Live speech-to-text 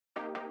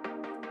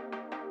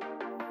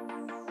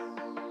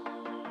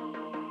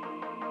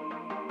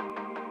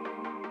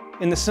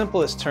In the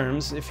simplest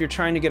terms, if you're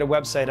trying to get a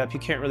website up, you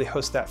can't really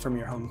host that from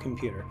your home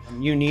computer.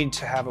 You need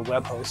to have a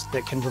web host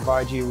that can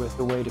provide you with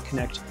a way to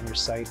connect your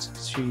site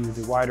to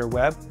the wider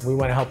web. We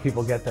want to help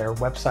people get their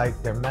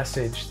website, their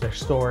message, their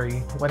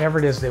story, whatever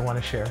it is they want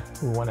to share.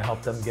 We want to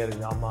help them get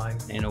it online.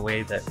 In a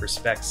way that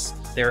respects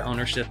their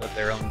ownership of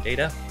their own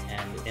data,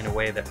 and in a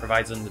way that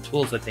provides them the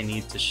tools that they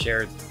need to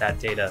share that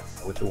data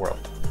with the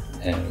world.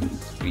 And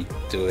we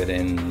do it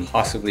in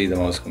possibly the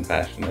most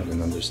compassionate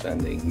and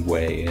understanding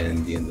way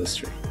in the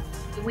industry.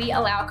 We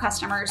allow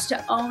customers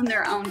to own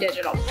their own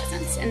digital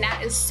presence, and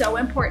that is so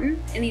important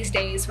in these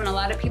days when a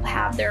lot of people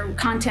have their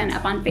content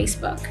up on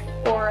Facebook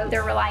or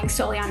they're relying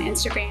solely on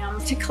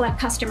Instagram to collect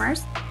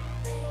customers.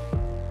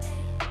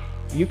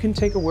 You can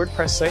take a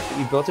WordPress site that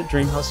you built at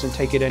DreamHost and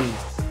take it anywhere.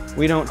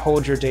 We don't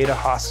hold your data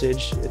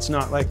hostage. It's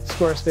not like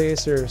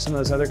Squarespace or some of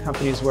those other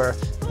companies where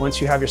once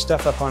you have your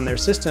stuff up on their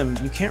system,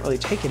 you can't really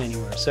take it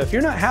anywhere. So if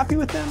you're not happy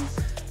with them,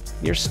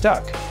 you're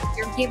stuck.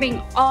 You're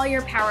giving all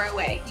your power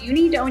away. You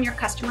need to own your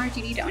customers,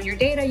 you need to own your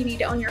data, you need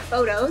to own your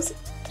photos.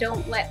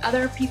 Don't let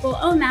other people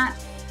own that,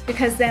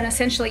 because then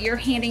essentially you're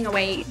handing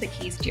away the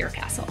keys to your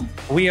castle.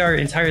 We are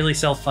entirely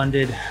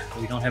self-funded.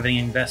 We don't have any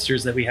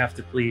investors that we have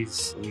to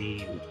please.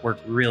 We work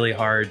really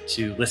hard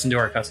to listen to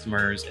our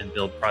customers and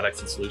build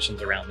products and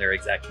solutions around their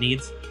exact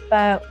needs.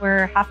 But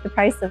we're half the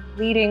price of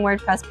leading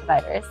WordPress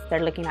providers.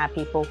 They're looking at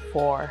people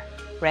for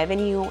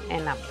revenue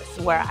and numbers,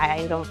 where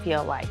I don't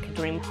feel like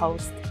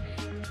DreamHost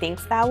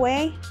thinks that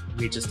way.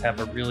 We just have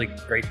a really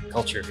great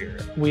culture here.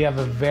 We have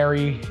a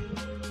very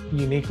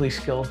uniquely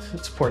skilled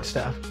support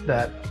staff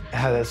that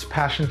has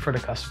passion for the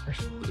customers.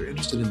 They're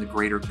interested in the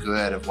greater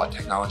good of what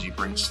technology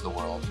brings to the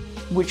world.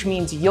 Which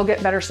means you'll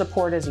get better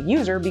support as a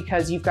user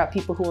because you've got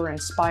people who are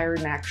inspired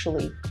and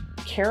actually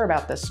care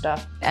about this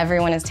stuff.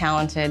 Everyone is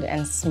talented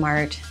and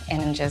smart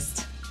and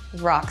just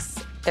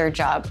rocks their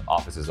job.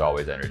 Office is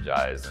always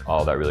energized.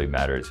 All that really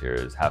matters here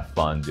is have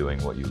fun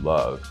doing what you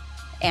love.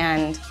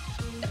 And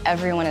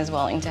everyone is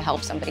willing to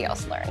help somebody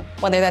else learn,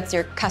 whether that's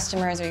your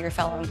customers or your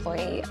fellow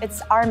employee.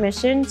 It's our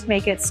mission to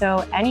make it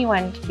so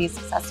anyone can be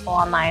successful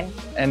online.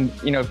 And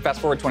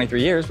fast forward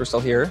 23 years, we're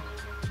still here,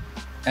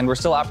 and we're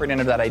still operating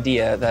under that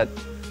idea that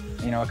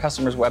a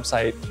customer's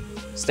website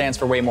stands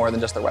for way more than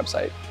just their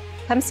website.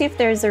 Come see if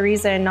there's a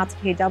reason not to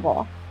pay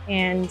double,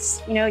 and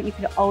you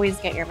could always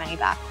get your money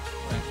back.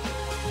 Right.